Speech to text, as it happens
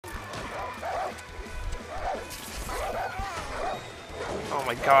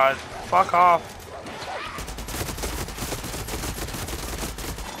my god. Fuck off.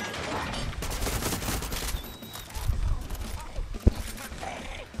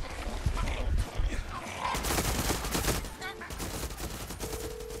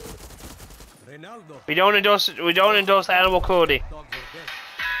 We don't endorse animal cruelty.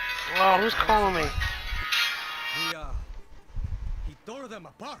 Oh, who's calling me? He tore them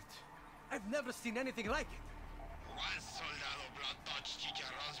apart. I've never seen anything like it. Once Soldado Blood touched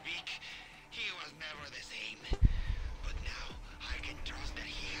Chicharron's beak, he was never the same. But now, I can trust that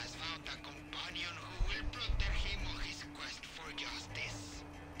he has found a companion who will protect him on his quest for justice.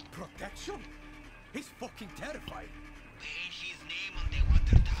 Protection? He's fucking terrified. Paint his name on the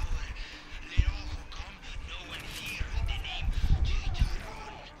water tower. Let all who come know and hear the name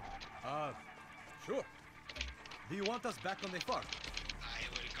Chicharron. Sure. Do you want us back on the farm? I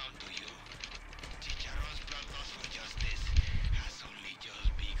will come to you. Chicharron's bloodlust for justice has only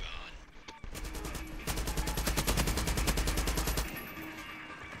just begun.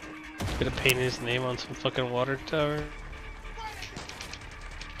 Gonna paint his name on some fucking water tower.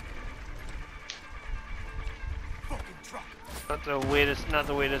 Fucking truck. Not the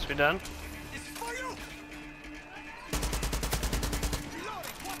way this be done. It's for you.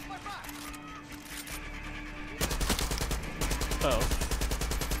 Reloading. Watch my back. Oh.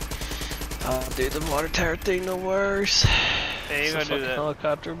 Oh, dude, the water tower thing no worse. Yeah, you gotta do that.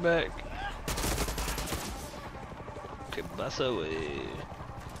 Helicopter back. Okay, bus away.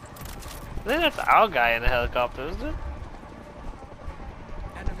 I think that's our guy in the helicopter, isn't it?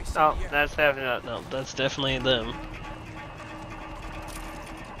 Oh, that's definitely not. No, that's definitely them.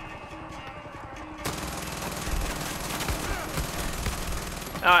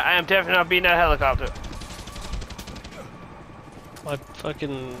 I am definitely not beating that helicopter. I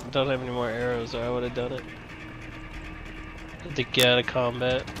fucking don't have any more arrows, or I would have done it. Had to get out of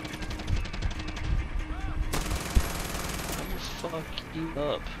combat. I will fuck you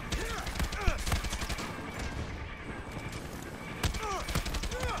up.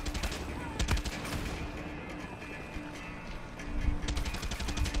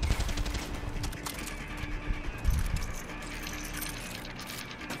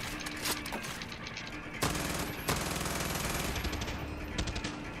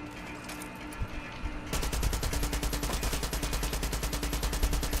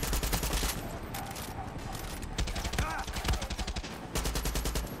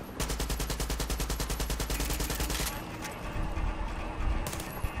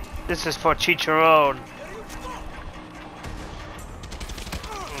 This is for Chicharron.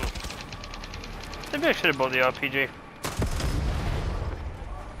 Maybe I should have bought the RPG.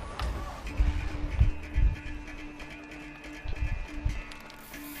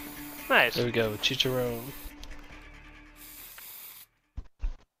 Nice. There we go, Chicharron.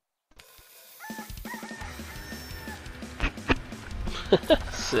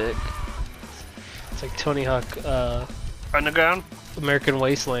 Sick. It's like Tony Hawk, Underground? American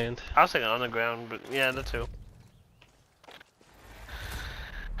Wasteland. I was thinking underground, but yeah, that too.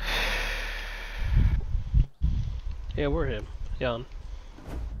 Yeah, we're him. Jan.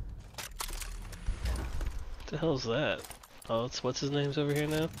 What the hell is that? Oh, it's what's his name's over here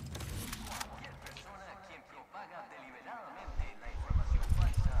now?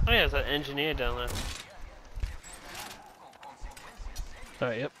 Oh yeah, it's an engineer down there.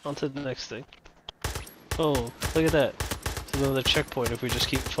 Alright, yep, on to the next thing. Oh, look at that. It's another checkpoint if we just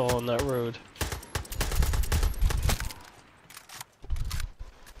keep following that road.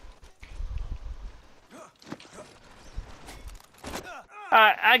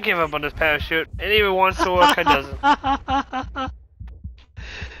 I give up on this parachute. It even wants to work, it doesn't.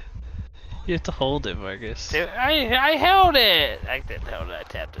 You have to hold it, Marcus. Dude, I held it! I didn't hold it, I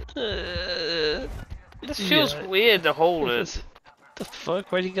tapped it. This feels weird to hold it. The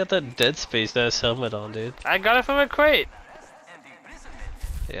fuck? Why do you got that Dead Space ass helmet on, dude? I got it from a crate.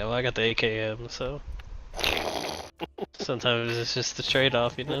 Yeah, well I got the AKM, so... Sometimes it's just the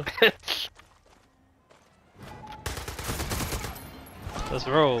trade-off, you know? Let's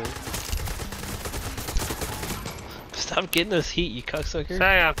roll. Stop getting this heat, you cocksucker.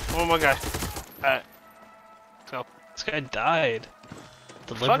 Hang on, one more guy. Alright. Let's go. This guy died.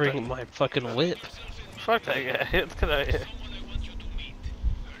 Delivering my fucking whip. Fuck that guy. Let's get out of here.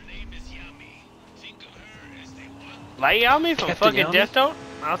 Like Yami from fucking Yami? Death Note?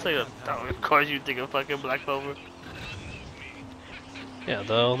 I'll say that. Of course you think of fucking Black Clover. Yeah,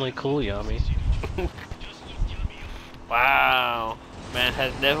 the only cool Yami. Wow. Man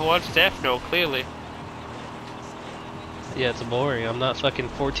has never watched Death Note, clearly. Yeah, it's boring. I'm not fucking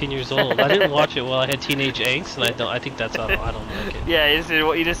 14 years old. I didn't watch it while I had teenage angst, and I think that's how I don't like it. Yeah,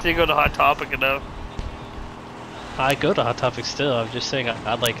 you just didn't go to Hot Topic enough. I go to Hot Topic still. I'm just saying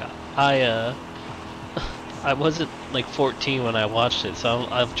I I wasn't like 14 when I watched it, so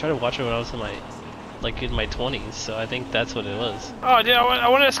I've tried to watch it when I was in my 20s. So I think that's what it was. Oh, dude, I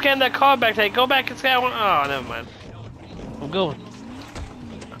want to scan that car back there. Go back and scan one. Oh, never mind. I'm going.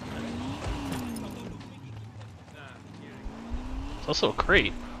 It's also a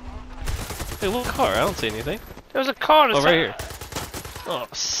crate. Hey, what car? I don't see anything. There's a car. Oh, right here. Oh,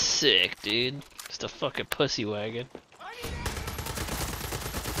 sick, dude. Just a fucking pussy wagon.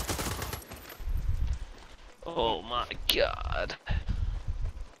 Oh my god.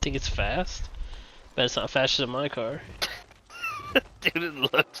 Think it's fast? Bet it's not faster than my car. Dude, it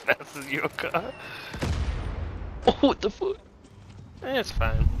looks faster than your car. Oh, what the fuck? It's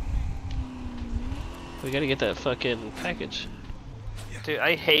fine. We gotta get that fucking package. Dude,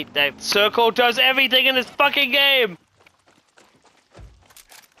 I hate that circle does everything in this fucking game!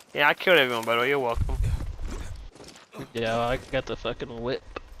 Yeah, I killed everyone, by the way. You're welcome. Yeah, I got the fucking whip.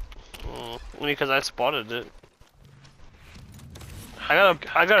 Only because I spotted it. I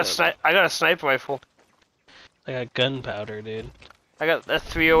got a sniper rifle. I got gunpowder, dude. I got a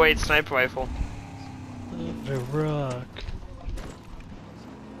 308 sniper rifle. The rock.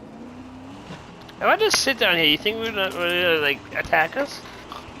 If I just sit down here, you think we're not gonna like attack us?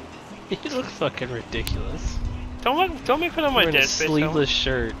 You look fucking ridiculous. Don't make fun of my Wearing dead a face. sleeveless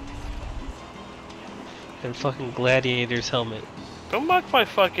shirt and fucking gladiator's helmet. Don't mock my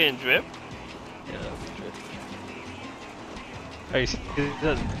fucking drip. Yeah. Are you see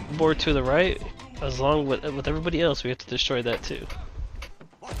that board to the right? As long with everybody else, we have to destroy that too.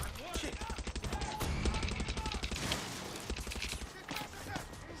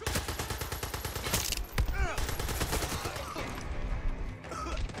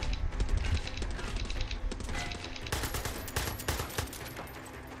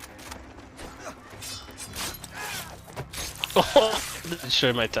 Oh,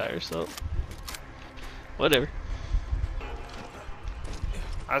 destroy my tires, so whatever.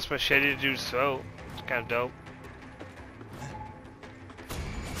 That's machete to do so. It's kind of dope.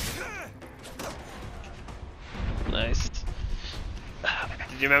 Nice.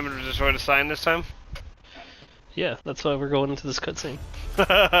 Did you remember to destroy the sign this time? Yeah, that's why we're going into this cutscene.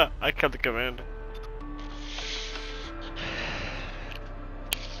 I cut the command.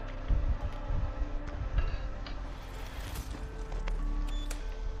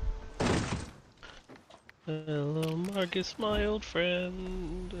 Hello, Marcus, my old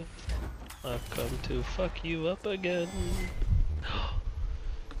friend. I've come to fuck you up again.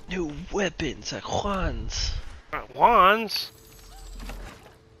 New weapons at Juan's. Juan's?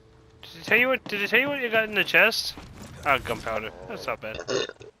 Did it tell you what you got in the chest? Oh, gunpowder. That's not bad.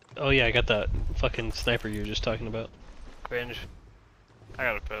 Oh yeah, I got that fucking sniper you were just talking about. Cringe. I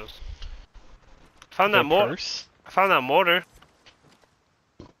got a pose. Found that mortar. I found that mortar.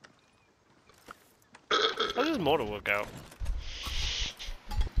 How does this mortar work out?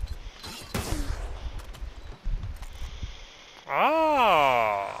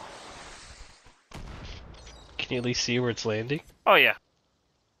 Oh. Can you at least see where it's landing? Oh yeah.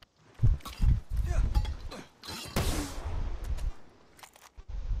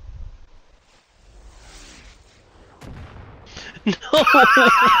 No.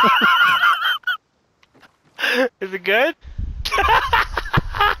 Is it good?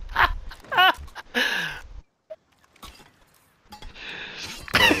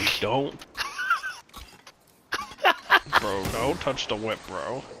 Don't. Bro, don't touch the whip,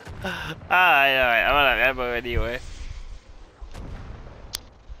 bro. Alright, I'm out of ammo anyway.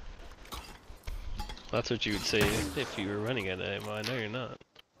 That's what you would say if you were running out of ammo. I know you're not.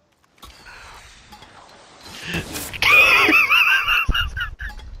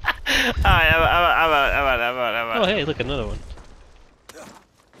 Alright, I'm out. Oh, hey, look, another one.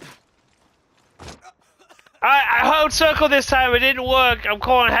 I hold circle this time, it didn't work. I'm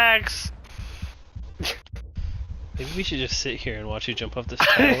calling hacks. Maybe we should just sit here and watch you jump off this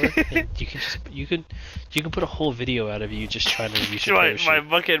tower. And you can put a whole video out of you just trying to use your parachute. My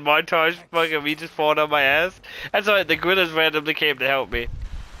fucking montage, fucking me just falling on my ass. That's why the Guerrillas randomly came to help me.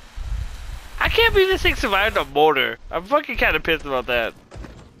 I can't believe this thing survived a mortar. I'm fucking kind of pissed about that.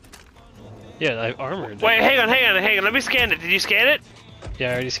 Yeah, I armored. Wait, hang on. Let me scan it. Did you scan it? Yeah,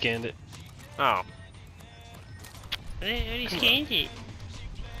 I already scanned it. Oh. I already scanned it.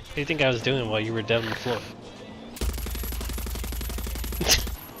 What do you think I was doing while you were down on the floor?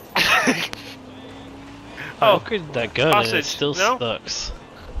 I upgraded that gun and it still sucks.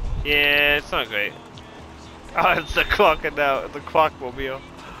 Yeah, it's not great. Oh, it's the clock now. The clockmobile.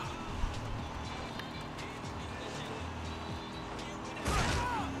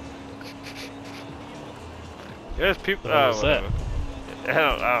 There's people. What was that?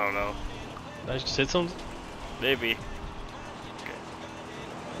 Whatever. I don't know. Did I just hit something? Maybe.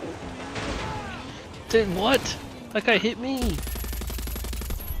 Dude, what? That guy hit me.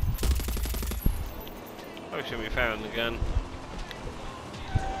 Oh, should be found again.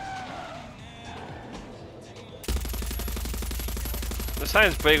 The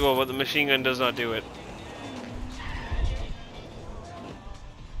sign's big one, but the machine gun does not do it.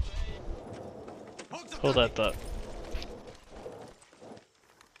 Hold that thought.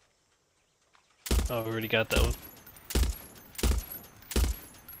 Oh, we already got that one.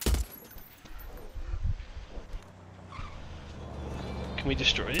 Can we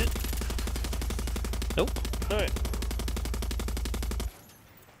destroy it? Nope. Alright.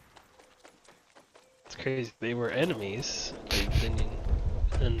 It's crazy. They were enemies.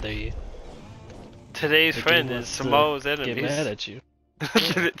 And they Today's the friend game is wants to Samoa's get enemy. mad at you.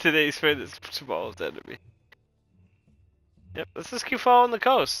 Today's friend is Samoa's enemy. Yep, let's just keep following the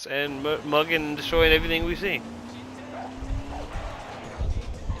coast and mugging and destroying everything we see.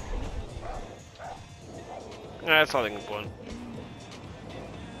 That's all I can point.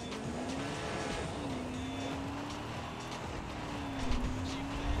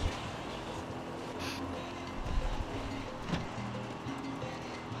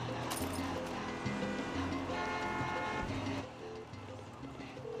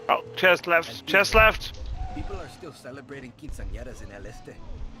 Oh, chest left, chest left. People are still celebrating quinceañeras in El Este.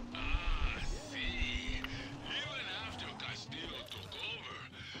 Ah, see. Even after Castillo took over,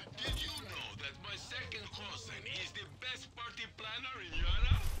 did you know that my second cousin is the best party planner in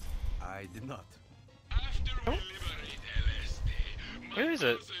Yara? I did not. After we liberate El Este, my Where is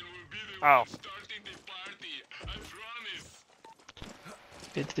it? cousin will be the one Oh. starting the party. I promise.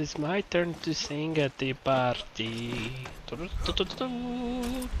 It is my turn to sing at the party.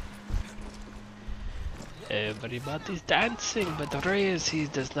 Everybody's dancing, but Reyes, he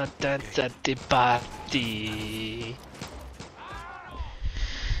does not dance at the party.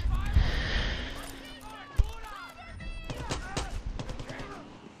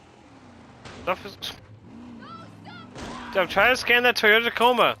 Stuff is... I'm trying to scan that Toyota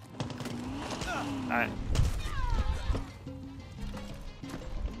Tacoma. Alright.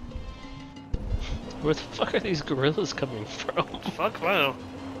 Where the fuck are these gorillas coming from? Fuck, wow.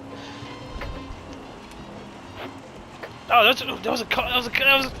 Oh, that was a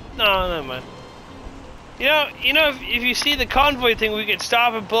no, never mind. You know, if you see the convoy thing, we could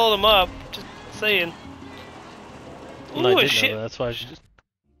stop and pull them up. Just saying. No, I Ooh, a didn't ship. know that. That's why I should. Is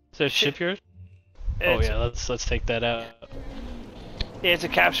there a shipyard? Yeah, Oh yeah, let's take that out. Yeah, it's a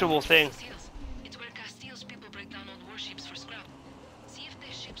capturable thing. It's where Castillo's people break down old warships for scrap. See if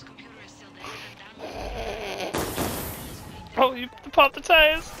this ship's computer is still there and down. Oh, you popped the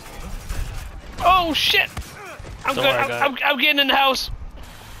tires. Oh shit! I'm Don't good. worry, I got I'm getting in the house.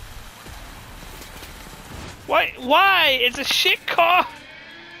 Why? Why? It's a shit car.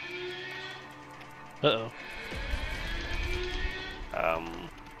 Uh-oh.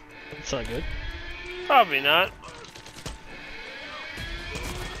 That's not good. Probably not.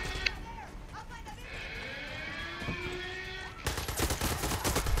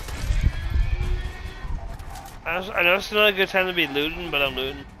 I know it's not a good time to be looting, but I'm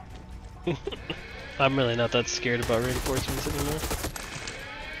looting. I'm really not that scared about reinforcements anymore.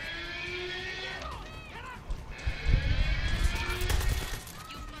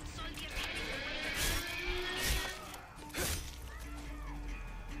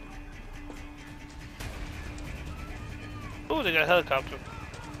 Oh, they got a helicopter.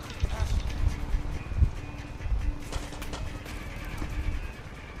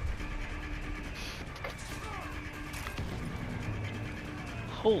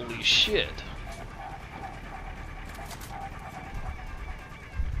 Holy shit.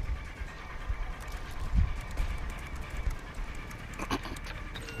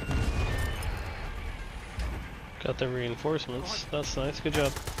 Got the reinforcements. That's nice. Good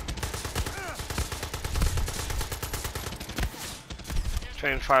job.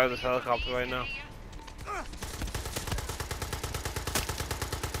 Trying to fire this helicopter right now.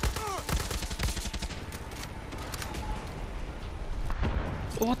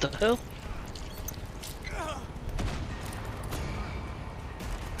 Oh, what the hell?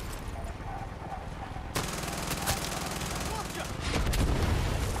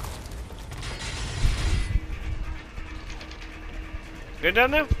 Good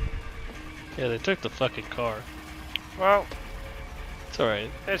down there? Yeah, they took the fucking car. Well, It's alright.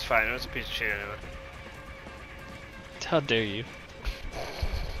 it's fine. It was a piece of shit anyway. How dare you?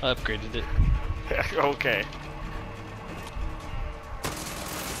 I upgraded it. Okay.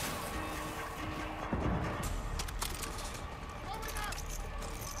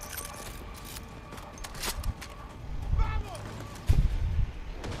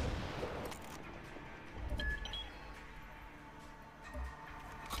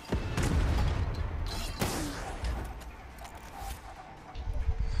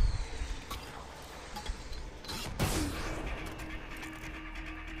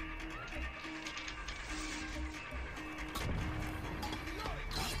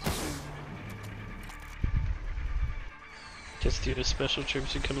 Just do the special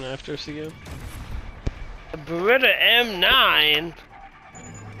troops are coming after us again. The Beretta M9.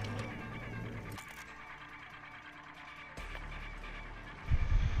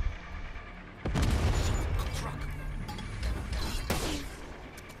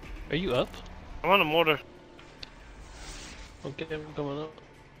 Are you up? I'm on a mortar. Okay, I'm coming up.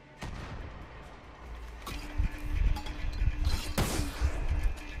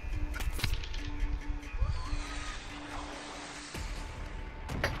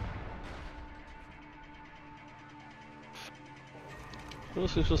 What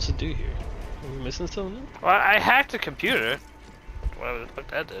else are we supposed to do here? Are we missing something? Well, I hacked the computer. Whatever the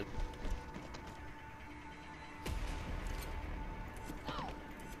fuck that did.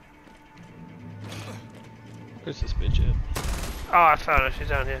 Where's this bitch at? Oh, I found her. She's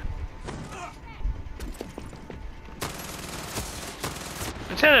down here.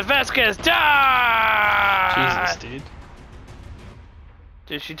 Lieutenant Vasquez, die! Jesus, dude.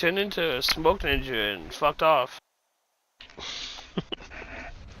 Dude, she turned into a smoke ninja and fucked off.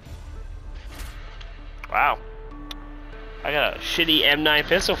 Wow. I got a shitty M9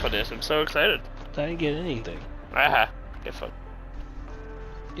 pistol for this. I'm so excited. I didn't get anything. Aha. Get fucked.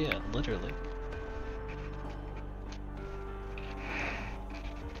 Yeah, literally.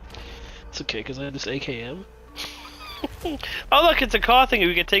 It's okay, because I have this AKM. Oh look, it's a car thing.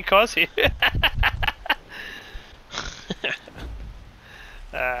 We can take cars here.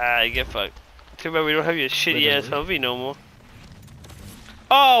 Get fucked. Too bad we don't have your shitty ass Humvee no more.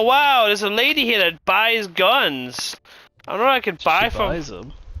 Oh wow, there's a lady here that buys guns. I don't know what I could buy She from. buys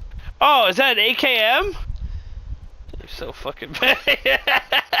them. Oh, is that an AKM? You're so fucking bad.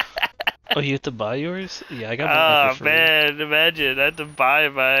 Oh, you have to buy yours? Yeah, I got mine. Oh man, imagine I had to buy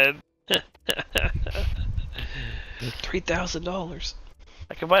mine. $3,000.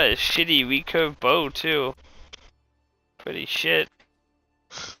 I could buy a shitty recurve bow too. Pretty shit.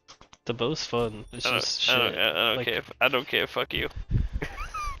 The bow's fun. It's just I shit. don't Like- care. I don't care. Fuck you.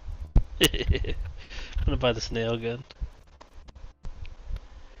 I'm gonna buy this nail gun.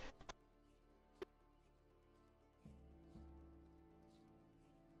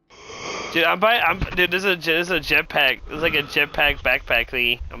 Dude, dude, there's a jetpack. There's like a jetpack backpack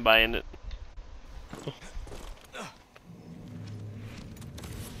thingy. I'm buying it.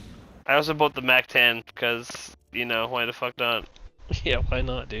 I also bought the Mac 10 because, you know, why the fuck not? Yeah, why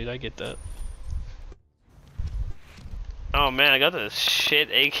not, dude? I get that. Oh man, I got this shit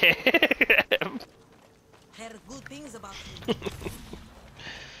AK. Heard good things about you.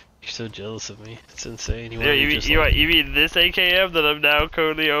 You're so jealous of me. It's insane. Yeah, you mean this AKM that I'm now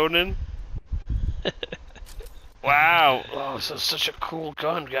currently owning? Wow. Oh, so such a cool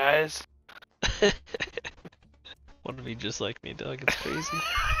gun, guys. Want to be just like me, dog? It's crazy.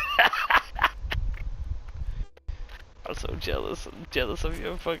 I'm so jealous. I'm jealous of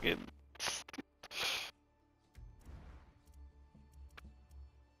your fucking.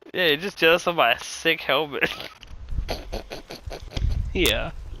 Yeah, you're just jealous of my sick helmet.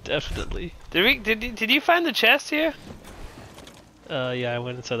 Yeah, definitely. Did you find the chest here? Yeah, I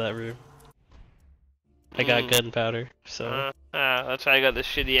went inside that room. I got gunpowder, so. That's why I got the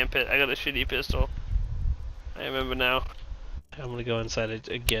shitty I got the shitty pistol. I remember now. I'm gonna go inside it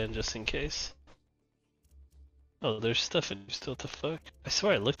again just in case. Oh, there's stuff in here still. What the fuck? I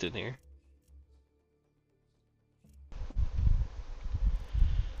swear I looked in here.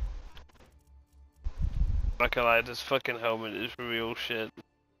 Not gonna lie, this fucking helmet is real shit.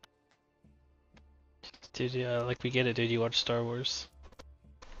 Dude, yeah, like we get it, dude. You watch Star Wars.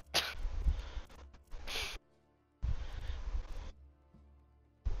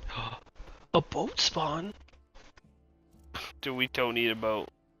 A boat spawn? Dude, we don't need a boat.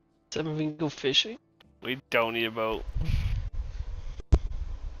 Does that mean we can go fishing? We don't need a boat.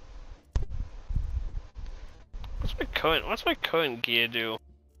 What's my current gear do?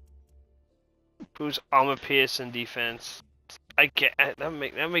 Who's armor piercing defense?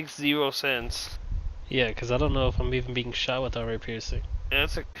 That makes zero sense. Yeah, because I don't know if I'm even being shot with armor piercing. Yeah,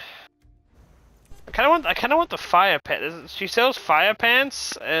 I kind of want the fire pants. She sells fire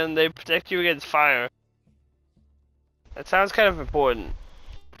pants, and they protect you against fire. That sounds kind of important.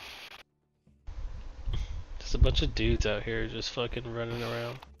 There's a bunch of dudes out here just fucking running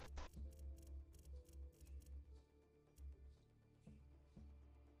around.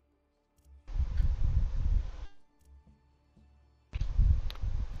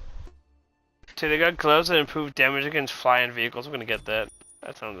 See, they got gloves that improve damage against flying vehicles. I'm gonna get that.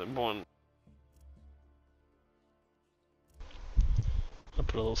 That sounds important. I'll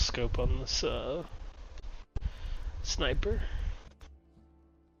put a little scope on this sniper.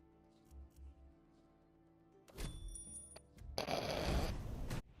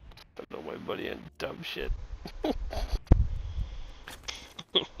 Put the white buddy in dumb shit.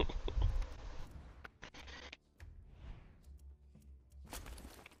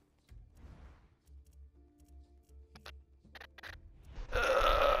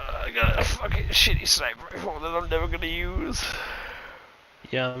 I got a fucking shitty sniper rifle that I'm never gonna use.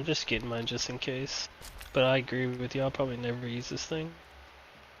 Yeah, I'm just getting mine just in case. But I agree with you, I'll probably never use this thing.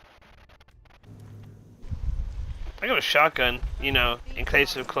 I got a shotgun, you know, in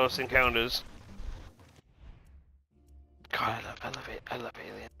case of close encounters. God, I love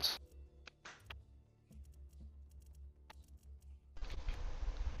aliens.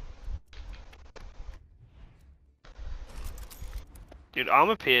 Dude,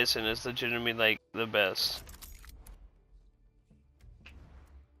 armor piercing is legitimately like the best.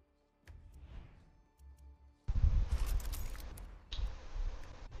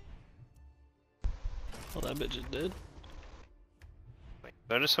 Well, that bitch is dead. Wait,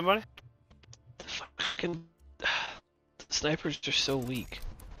 notice somebody? The fucking the snipers are so weak.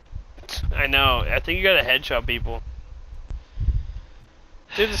 I know. I think you gotta headshot people.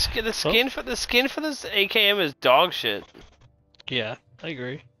 Dude, the skin for this AKM is dog shit. Yeah, I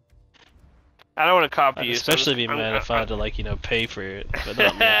agree. I don't want to copy I'd you. especially be mad if I had to, like, you know, pay for it. But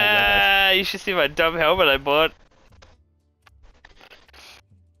not me. I You should see my dumb helmet I bought.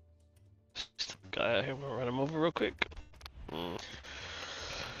 guy out here, I'm gonna run him over real quick.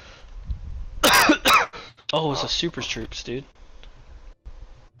 Oh, it's a super troops, dude.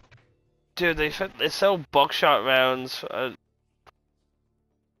 Dude, they sell buckshot rounds.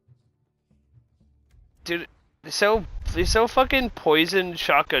 Dude, they sell fucking poison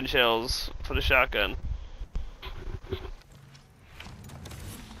shotgun shells for the shotgun.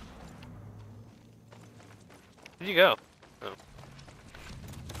 Where'd you go? Oh.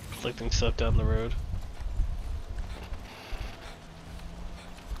 Collecting stuff down the road.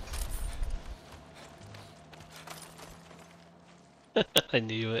 I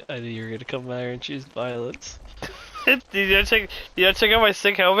knew it. I knew you were gonna come out here and choose violence. Did you check out my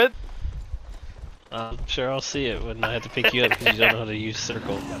sick helmet? I'm sure I'll see it when I have to pick you up because you don't know how to use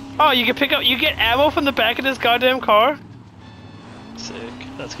circle. Oh, you get ammo from the back of this goddamn car? Sick.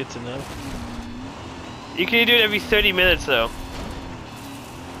 That's good to know. You can do it every 30 minutes though.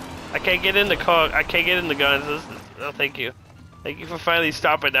 I can't get in the car. I can't get in the guns. Oh, thank you. Thank you for finally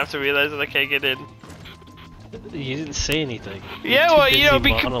stopping after realizing I can't get in. You didn't say anything. Yeah, well, you know,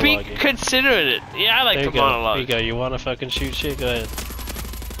 be considering it. Yeah, I like there to monologue. There you go. You want to fucking shoot shit? Go ahead.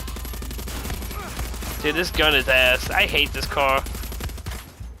 Dude, this gun is ass. I hate this car.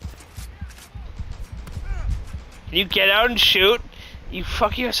 Can you get out and shoot?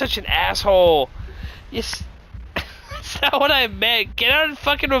 You're such an asshole. Yes. That's not what I meant. Get out and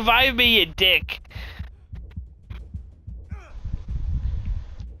fucking revive me, you dick.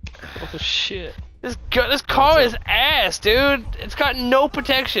 Oh shit. This car is ass, dude. It's got no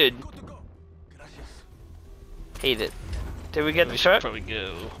protection. Hate it. Did we get the truck? Probably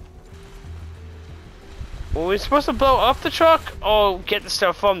go. Were we supposed to blow up the truck or get the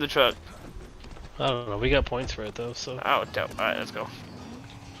stuff from the truck? I don't know. We got points for it though, so. Oh, dope. Alright, let's go.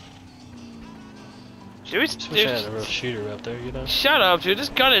 Should we Just wish I had a real shooter up there, you know? Shut up, dude. This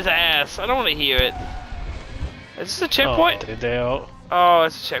gun is ass. I don't want to hear it. Is this a checkpoint? Oh, dude, they out. Oh,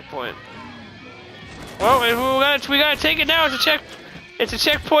 it's a checkpoint. Well, we gotta take it now. It's a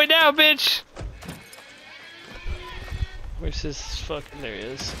checkpoint now, bitch. Where's this fucking? There he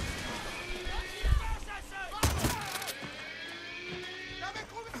is.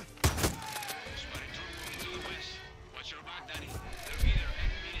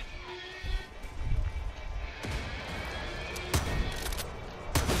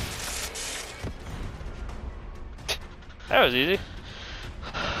 That was easy.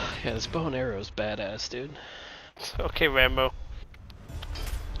 Yeah, this bow and arrow is badass, dude. Okay, Rambo.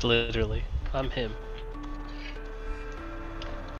 Literally, I'm him.